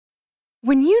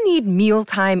When you need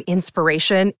mealtime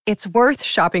inspiration, it's worth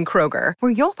shopping Kroger,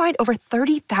 where you'll find over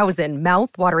 30,000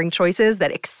 mouth-watering choices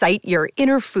that excite your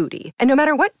inner foodie. And no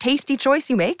matter what tasty choice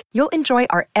you make, you'll enjoy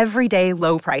our everyday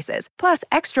low prices, plus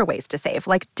extra ways to save,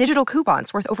 like digital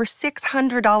coupons worth over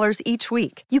 $600 each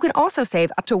week. You can also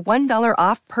save up to $1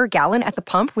 off per gallon at the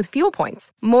pump with fuel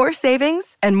points. More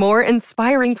savings and more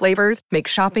inspiring flavors make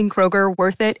shopping Kroger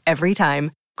worth it every time.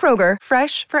 Kroger,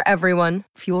 fresh for everyone.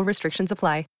 Fuel restrictions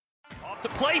apply. The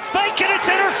play fake, and it's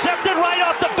intercepted right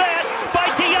off the bat by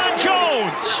Deion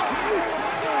Jones.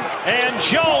 And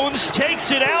Jones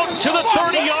takes it out to the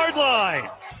 30-yard line.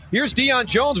 Here's Deion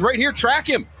Jones right here. Track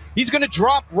him. He's going to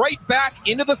drop right back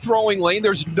into the throwing lane.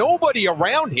 There's nobody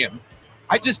around him.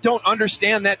 I just don't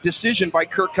understand that decision by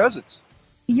Kirk Cousins.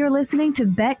 You're listening to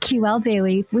BetQL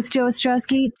Daily with Joe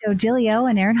Ostrowski, Joe Giglio,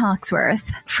 and Aaron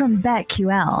Hawksworth from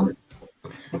BetQL.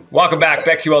 Welcome back,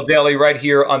 BetQL Daily, right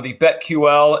here on the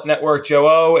BetQL Network. Joe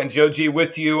O and Joe G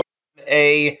with you on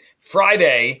a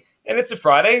Friday, and it's a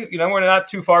Friday. You know, we're not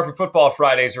too far from football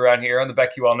Fridays around here on the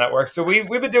BetQL Network. So we've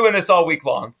been doing this all week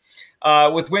long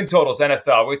with win totals,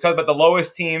 NFL. We talked about the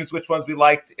lowest teams, which ones we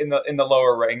liked in the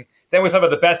lower ring. Then we talked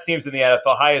about the best teams in the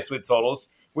NFL, highest win totals,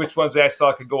 which ones we actually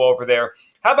thought could go over there.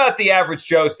 How about the average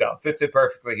Joe stuff? Fits it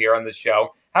perfectly here on this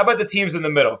show. How about the teams in the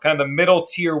middle, kind of the middle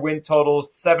tier win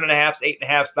totals, 7.5s,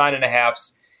 8.5s,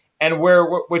 9.5s, and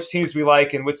which teams we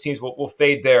like and which teams will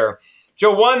fade there.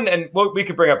 Joe, one, and we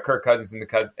could bring up Kirk Cousins and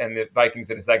the Vikings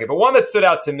in a second, but one that stood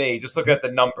out to me, just looking at the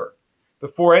number,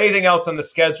 before anything else on the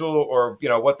schedule or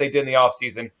what they did in the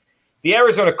offseason, the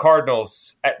Arizona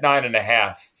Cardinals at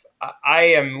 9.5. I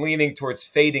am leaning towards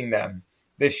fading them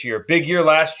this year. Big year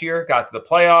last year, got to the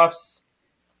playoffs.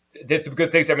 Did some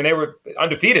good things. I mean, they were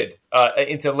undefeated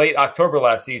into late October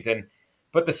last season.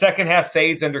 But the second half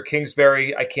fades under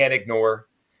Kingsbury, I can't ignore.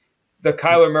 The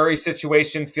Kyler Murray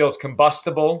situation feels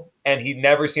combustible, and he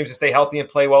never seems to stay healthy and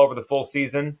play well over the full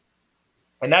season.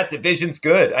 And that division's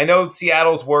good. I know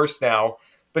Seattle's worse now,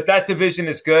 but that division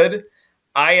is good.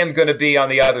 I am going to be on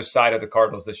the other side of the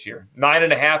Cardinals this year.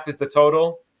 9.5 is the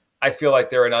total. I feel like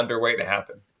they're an underweight to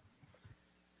happen.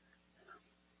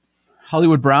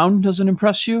 Hollywood Brown doesn't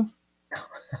impress you?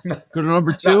 Go to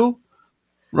number 2. No.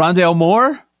 Rondale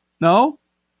Moore? No?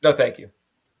 No, thank you.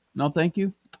 No, thank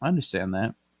you. I understand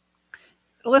that.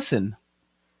 Listen,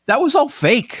 that was all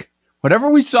fake. Whatever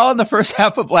we saw in the first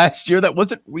half of last year, that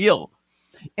wasn't real.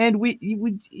 And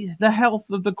the health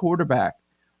of the quarterback,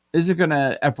 is it going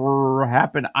to ever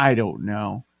happen? I don't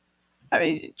know. I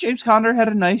mean, James Conner had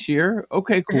a nice year.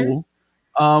 Okay, cool.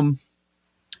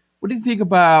 What do we think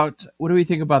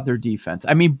about their defense?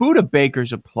 I mean, Budda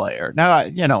Baker's a player. Now,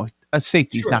 a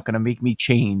safety's not going to make me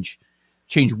change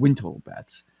win total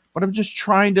bets. But I'm just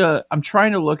trying to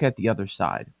look at the other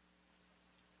side.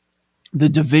 The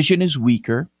division is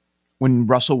weaker when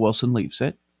Russell Wilson leaves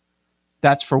it.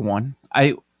 That's for one.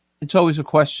 It's always a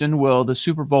question, will the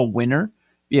Super Bowl winner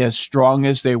be as strong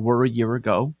as they were a year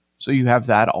ago? So you have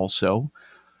that also.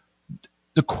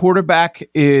 The quarterback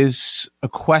is a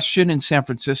question in San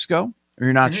Francisco.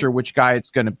 You're not sure which guy it's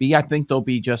going to be. I think they'll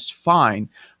be just fine.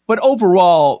 But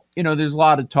overall, there's a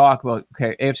lot of talk about,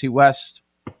 okay, AFC West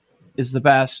is the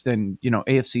best and,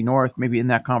 AFC North maybe in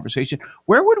that conversation.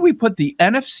 Where would we put the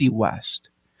NFC West?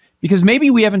 Because maybe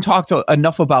we haven't talked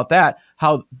enough about that,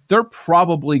 how they're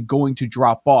probably going to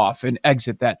drop off and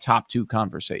exit that top 2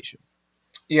 conversation.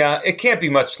 Yeah, it can't be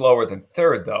much lower than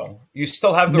third, though. You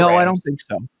still have the Rams. No, I don't think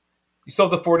so. You still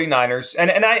have the 49ers. And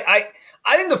I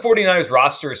think the 49ers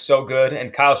roster is so good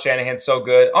and Kyle Shanahan's so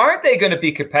good. Aren't they going to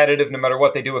be competitive no matter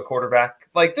what they do at quarterback?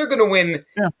 Like, they're going to win.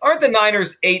 Yeah. Aren't the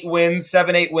Niners 8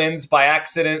 wins by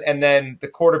accident, and then the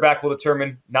quarterback will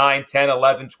determine 9, 10,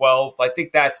 11, 12? I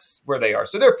think that's where they are.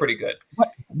 So they're pretty good.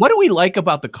 What do we like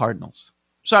about the Cardinals?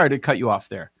 Sorry to cut you off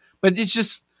there. But it's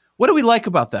just, what do we like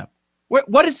about them?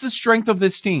 What is the strength of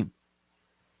this team?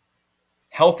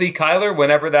 Healthy Kyler,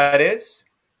 whenever that is.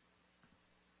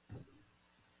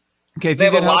 Okay, if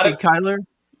you get healthy Kyler,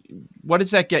 what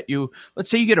does that get you? Let's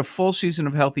say you get a full season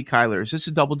of healthy Kyler. Is this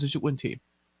a double-digit win team?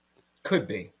 Could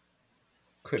be.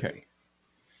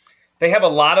 They have a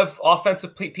lot of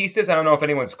offensive pieces. I don't know if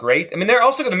anyone's great. I mean, they're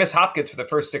also going to miss Hopkins for the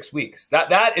first 6 weeks.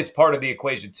 That is part of the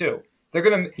equation, too. They're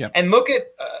going to and look at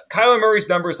Kyler Murray's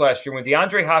numbers last year when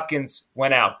DeAndre Hopkins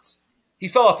went out. He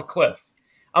fell off a cliff.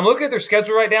 I'm looking at their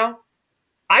schedule right now.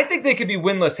 I think they could be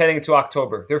winless heading into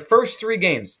October. Their first 3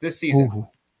 games this season. Ooh.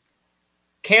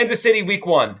 Kansas City week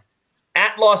 1,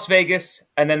 at Las Vegas,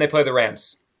 and then they play the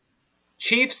Rams.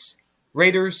 Chiefs,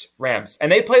 Raiders, Rams.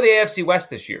 And they play the AFC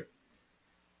West this year.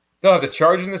 They'll have the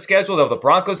Chargers in the schedule. They'll have the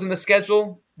Broncos in the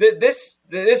schedule. This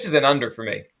is an under for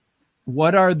me.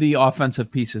 What are the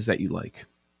offensive pieces that you like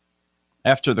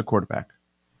after the quarterback,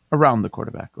 around the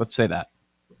quarterback? Let's say that.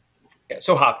 Yeah,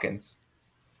 so Hopkins.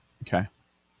 Okay.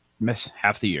 Miss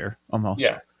half the year almost.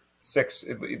 Yeah.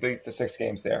 At least the 6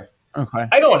 games there. Okay.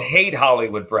 I don't hate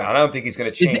Hollywood Brown. I don't think he's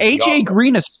going to change. Is AJ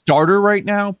Green a starter right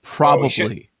now?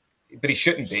 Probably. But he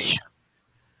shouldn't be.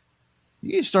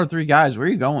 You can start 3 guys. Where are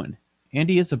you going?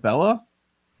 Andy Isabella?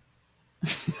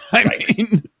 Right.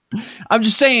 I'm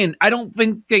just saying, I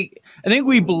think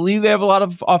we believe they have a lot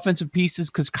of offensive pieces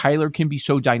because Kyler can be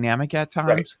so dynamic at times.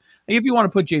 Right. Like if you want to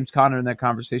put James Conner in that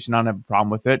conversation, I don't have a problem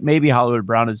with it. Maybe Hollywood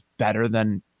Brown is better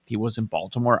than he was in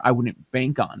Baltimore. I wouldn't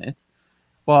bank on it.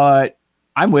 But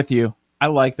I'm with you. I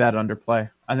like that underplay.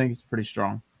 I think it's pretty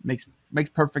strong. Makes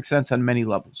perfect sense on many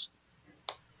levels.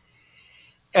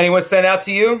 Anyone stand out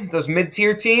to you? Those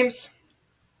mid-tier teams?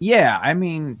 Yeah, I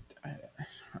mean,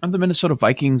 aren't the Minnesota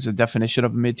Vikings a definition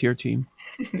of a mid-tier team?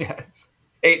 Yes.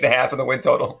 8.5 in the win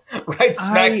total. Right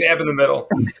smack dab in the middle.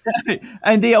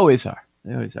 And they always are.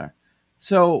 They always are.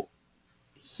 So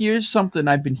here's something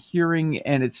I've been hearing,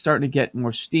 and it's starting to get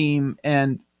more steam.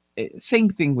 And same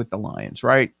thing with the Lions,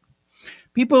 right?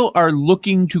 People are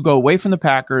looking to go away from the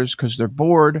Packers because they're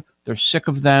bored, they're sick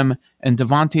of them, and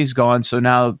Devontae's gone. So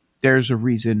now there's a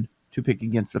reason to pick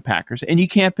against the Packers. And you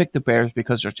can't pick the Bears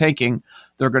because they're tanking.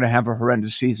 They're going to have a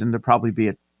horrendous season. They'll probably be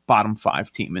a bottom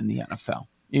 5 team in the NFL,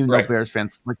 even though Bears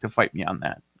fans like to fight me on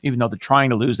that. Even though they're trying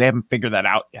to lose, they haven't figured that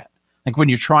out yet. Like when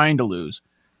you're trying to lose,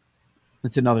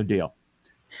 it's another deal.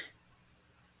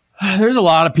 There's a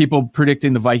lot of people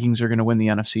predicting the Vikings are going to win the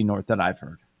NFC North that I've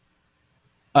heard.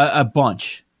 A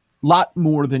bunch. Lot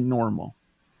more than normal.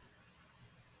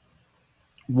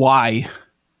 Why?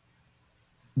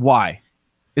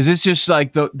 Is this just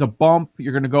like the bump?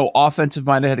 You're going to go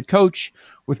offensive-minded head coach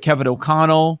with Kevin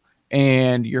O'Connell,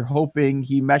 and you're hoping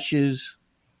he meshes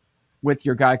with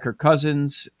your guy Kirk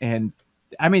Cousins. And,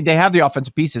 I mean, they have the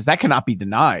offensive pieces. That cannot be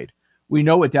denied. We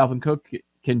know what Dalvin Cook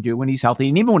can do when he's healthy.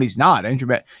 And even when he's not,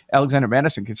 Alexander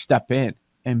Madison can step in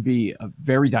and be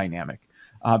very dynamic.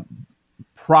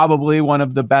 Probably one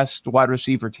of the best wide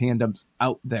receiver tandems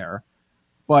out there.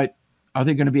 But are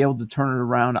they going to be able to turn it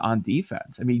around on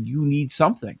defense? I mean, you need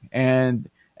something. And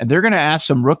they're going to ask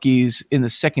some rookies in the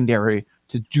secondary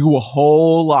to do a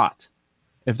whole lot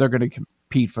if they're going to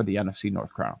compete for the NFC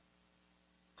North crown.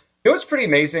 You know what's pretty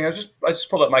amazing? I just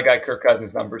pulled up my guy Kirk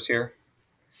Cousins' numbers here.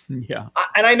 Yeah.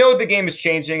 And I know the game is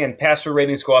changing and passer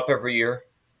ratings go up every year.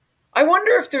 I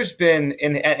wonder if there's been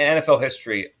in NFL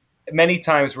history many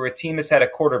times where a team has had a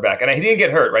quarterback, and he didn't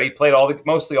get hurt, right? He played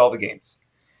mostly all the games.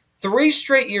 3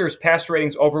 straight years, passer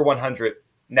ratings over 100,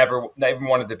 never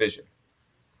won a division.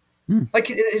 Like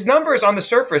his numbers on the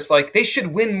surface, like they should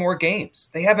win more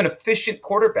games. They have an efficient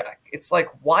quarterback. It's like,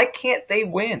 why can't they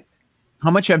win?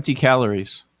 How much empty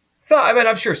calories? So I mean,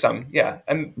 I'm sure some, yeah,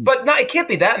 but it can't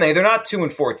be that many. They're not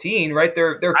 2-14, right?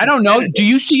 They're I don't know. Do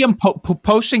you see them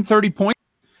posting 30 points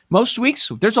most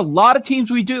weeks? There's a lot of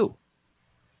teams we do.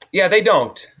 Yeah, they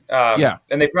don't. Yeah,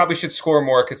 and they probably should score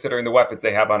more considering the weapons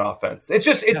they have on offense. It's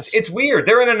just it's weird.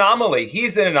 They're an anomaly.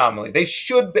 He's an anomaly. They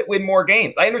should win more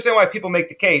games. I understand why people make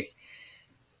the case.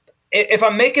 If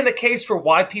I'm making the case for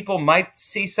why people might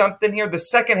see something here, the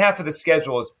second half of the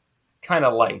schedule is kind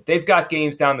of light. They've got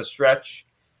games down the stretch.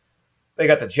 They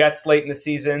got the Jets late in the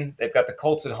season. They've got the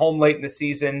Colts at home late in the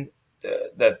season.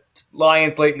 The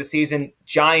Lions late in the season.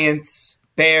 Giants,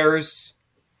 Bears.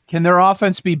 Can their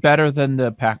offense be better than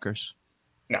the Packers?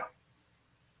 No,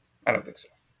 I don't think so.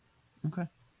 Okay.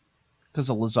 Because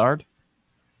of Lazard?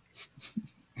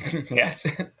 Yes.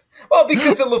 Well,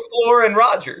 because of LaFleur and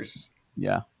Rodgers.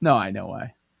 Yeah. No, I know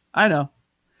why. I know.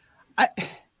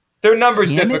 Their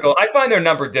number's difficult. I find their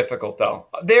number difficult, though.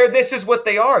 This is what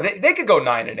they are. They could go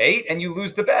 9-8, and you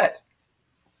lose the bet.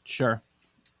 Sure.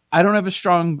 I don't have a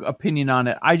strong opinion on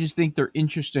it. I just think they're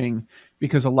interesting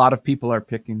because a lot of people are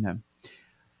picking them.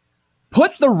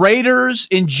 Put the Raiders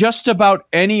in just about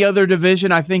any other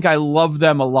division. I think I love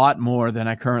them a lot more than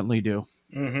I currently do.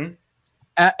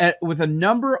 Mm-hmm. With a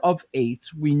number of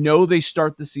 8s, we know they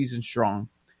start the season strong.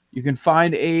 You can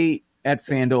find 8 at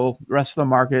FanDuel. The rest of the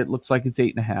market looks like it's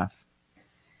 8.5.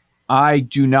 I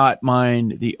do not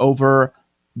mind the over.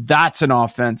 That's an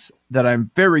offense that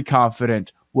I'm very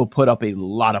confident will put up a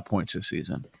lot of points this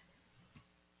season.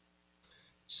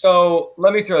 So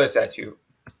let me throw this at you.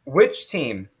 Which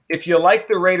team, if you like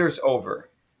the Raiders over,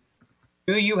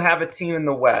 do you have a team in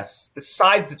the West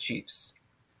besides the Chiefs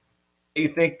that you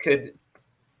think could,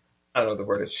 I don't know the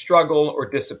word, struggle or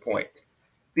disappoint?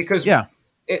 Because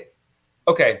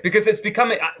because it's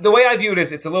becoming, the way I view it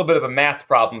is it's a little bit of a math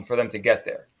problem for them to get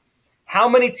there. how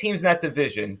many teams in that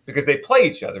division, because they play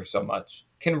each other so much,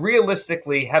 can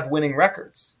realistically have winning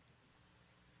records?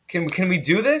 Can we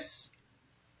do this?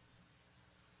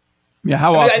 Yeah,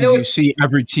 how often do you see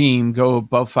every team go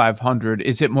above 500?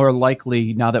 Is it more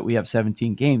likely now that we have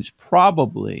 17 games?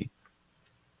 Probably.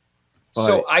 But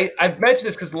so I've mentioned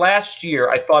this because last year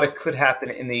I thought it could happen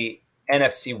in the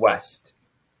NFC West.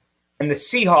 And the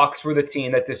Seahawks were the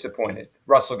team that disappointed.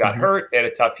 Russell got hurt. They had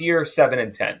a tough year,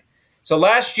 7-10. So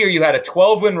last year you had a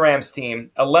 12-win Rams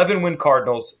team, 11-win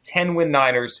Cardinals, 10-win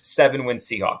Niners, 7-win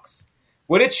Seahawks.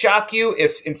 Would it shock you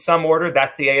if, in some order,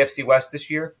 that's the AFC West this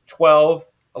year? 12,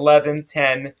 11,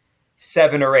 10,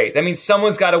 7, or 8. That means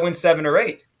someone's got to win 7 or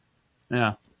 8.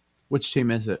 Yeah. Which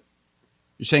team is it?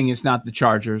 You're saying it's not the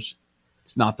Chargers.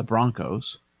 It's not the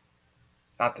Broncos.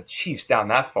 It's not the Chiefs down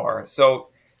that far. So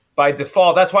by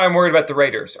default, that's why I'm worried about the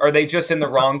Raiders. Are they just in the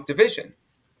wrong division?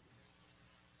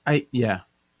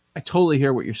 I totally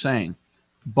hear what you're saying.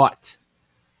 But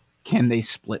can they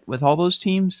split with all those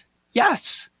teams?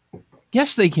 Yes.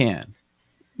 Yes, they can.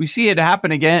 We see it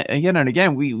happen again and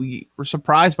again. We're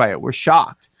surprised by it. We're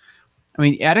shocked. I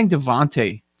mean, adding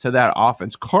Devontae to that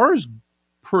offense, Carr's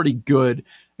pretty good.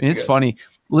 I mean, it's funny.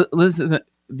 Listen,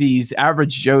 these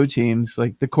average Joe teams,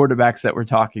 like the quarterbacks that we're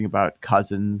talking about,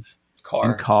 Cousins,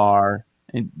 Carr,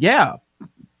 and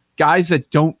guys that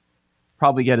don't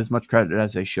probably get as much credit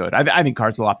as they should. I think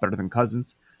Carr's a lot better than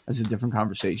Cousins. That's a different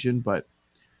conversation, but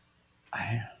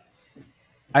I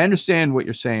understand what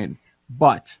you're saying.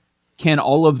 But can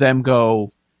all of them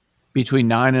go between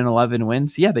 9 and 11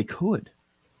 wins? Yeah, they could.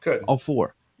 All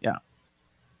 4. Yeah.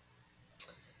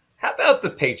 How about the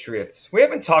Patriots? We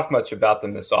haven't talked much about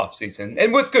them this offseason,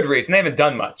 and with good reason. They haven't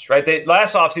done much, right?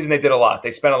 Last offseason, they did a lot.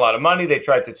 They spent a lot of money. They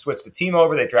tried to switch the team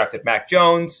over. They drafted Mac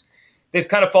Jones. They've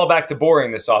kind of fall back to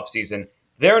boring this offseason.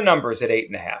 Their number's at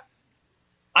 8.5.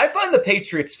 I find the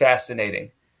Patriots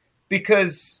fascinating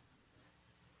because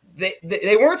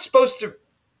they weren't supposed to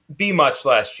be much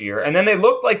last year, and then they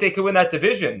looked like they could win that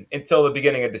division until the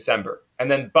beginning of December. And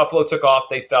then Buffalo took off,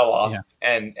 they fell off,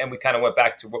 and we kind of went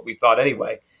back to what we thought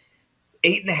anyway.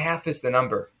 8.5 is the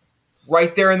number.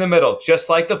 Right there in the middle, just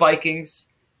like the Vikings,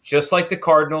 just like the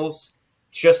Cardinals,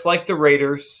 just like the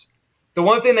Raiders. The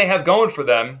one thing they have going for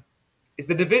them is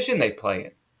the division they play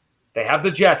in. They have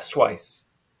the Jets twice.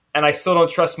 And I still don't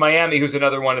trust Miami, who's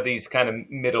another one of these kind of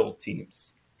middle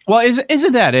teams. Well,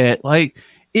 isn't that it? Like,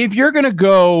 if you're going to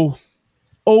go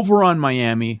over on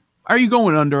Miami, are you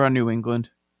going under on New England?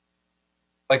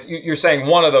 Like you're saying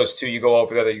one of those two, you go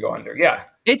over, the other you go under. Yeah.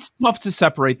 It's tough to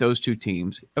separate those two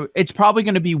teams. It's probably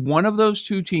going to be one of those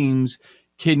two teams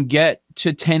can get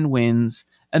to 10 wins,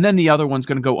 and then the other one's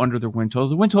going to go under the win total.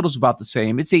 The win total is about the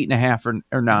same. It's 8.5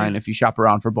 or 9 if you shop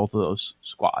around for both of those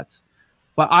squads.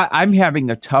 But I'm having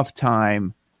a tough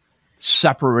time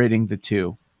separating the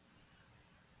two.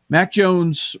 Mac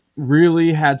Jones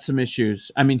really had some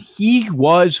issues. I mean, he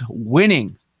was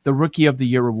winning the Rookie of the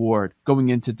Year award going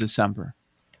into December.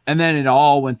 And then it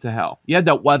all went to hell. You had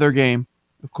that weather game,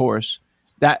 of course.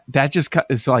 That just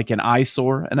is like an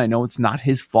eyesore, and I know it's not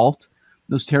his fault.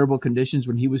 Those terrible conditions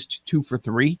when he was 2 for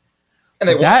 3. And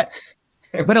they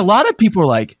but a lot of people are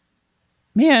like,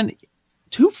 man,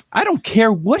 I don't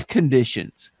care what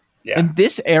conditions. Yeah. In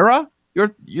this era,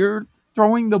 you're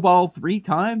throwing the ball 3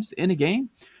 times in a game.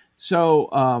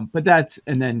 So, but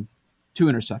and then 2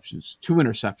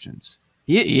 interceptions.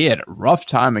 He had a rough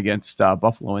time against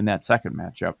Buffalo in that second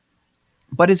matchup.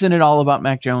 But isn't it all about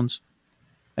Mac Jones?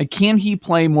 Like, can he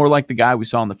play more like the guy we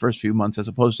saw in the first few months as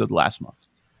opposed to the last month?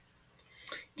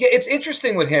 Yeah, it's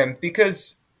interesting with him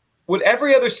because with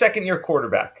every other second-year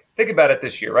quarterback, think about it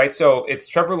this year, right? So it's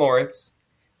Trevor Lawrence,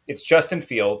 it's Justin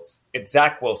Fields, it's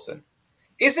Zach Wilson.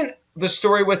 Isn't the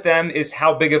story with them is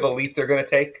how big of a leap they're going to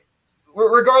take?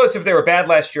 Regardless if they were bad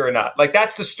last year or not. Like,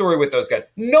 that's the story with those guys.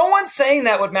 No one's saying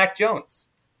that with Mac Jones.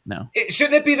 No.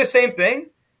 Shouldn't it be the same thing?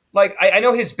 Like, I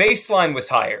know his baseline was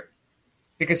higher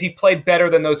because he played better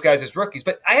than those guys as rookies,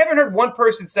 but I haven't heard one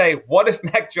person say, what if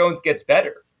Mac Jones gets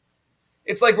better?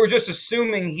 It's like we're just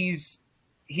assuming he's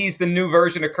the new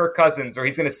version of Kirk Cousins, or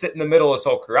he's going to sit in the middle his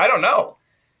whole career. I don't know.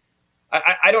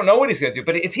 I don't know what he's going to do,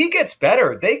 but if he gets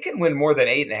better, they can win more than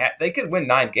 8.5. They could win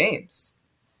 9 games.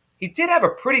 He did have a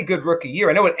pretty good rookie year.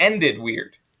 I know it ended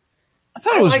weird. I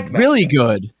thought it was really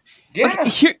good. Yeah. Like,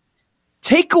 here,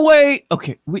 take away.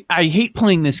 Okay, I hate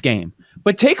playing this game,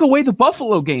 but take away the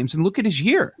Buffalo games and look at his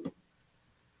year.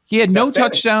 He had no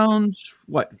touchdowns.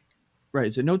 What? Right?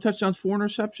 Is it no touchdowns, 4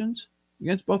 interceptions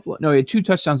against Buffalo? No, he had 2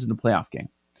 touchdowns in the playoff game.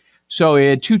 So he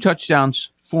had 2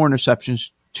 touchdowns, 4 interceptions,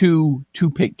 2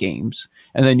 pick games,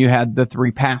 and then you had the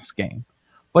 3 pass game.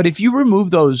 But if you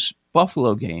remove those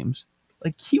Buffalo games,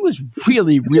 Like, he was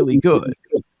really, really good.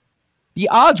 The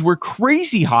odds were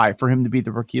crazy high for him to be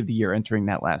the Rookie of the Year entering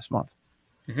that last month.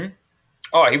 Mm-hmm.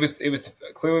 Oh, he was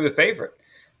clearly the favorite.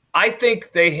 I think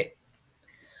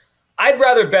I'd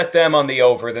rather bet them on the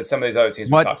over than some of these other teams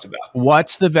we talked about.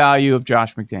 What's the value of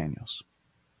Josh McDaniels?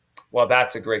 Well,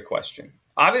 that's a great question.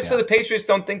 Obviously, the Patriots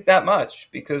don't think that much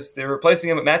because they're replacing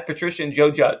him with Matt Patricia and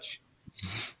Joe Judge.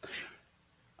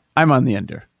 I'm on the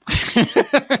under.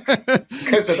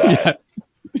 Because of that.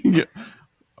 Yeah.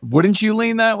 Wouldn't you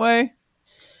lean that way?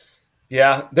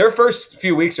 Yeah, their first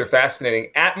few weeks are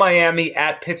fascinating. At Miami,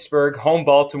 at Pittsburgh, home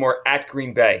Baltimore, at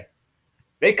Green Bay.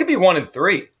 They could be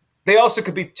 1-3. They also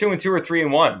could be 2-2 or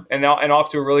 3-1 and off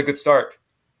to a really good start.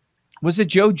 Was it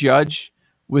Joe Judge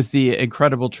with the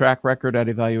incredible track record at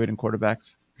evaluating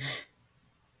quarterbacks?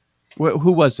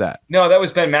 Who was that? No, that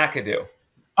was Ben McAdoo.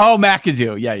 Oh,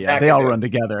 McAdoo. Yeah. McAdoo. They all run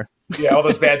together. Yeah, all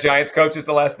those bad Giants coaches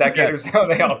the last decade or so.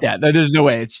 There's no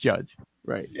way it's Judge.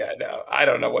 Right. Yeah, no, I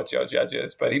don't know what Joe Judge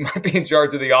is, but he might be in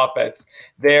charge of the offense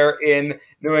there in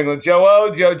New England. Joe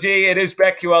O, Joe G, it is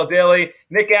BetQL Daily.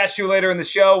 Nick Ashew later in the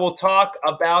show. We'll talk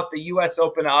about the U.S.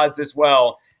 Open odds as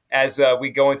well as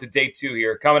we go into day 2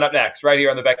 here. Coming up next, right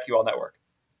here on the BetQL Network.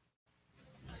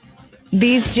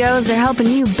 These Joes are helping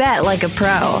you bet like a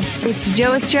pro. It's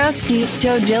Joe Ostrowski,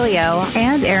 Joe Giglio,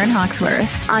 and Aaron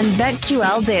Hawksworth on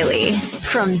BetQL Daily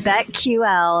from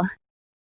BetQL.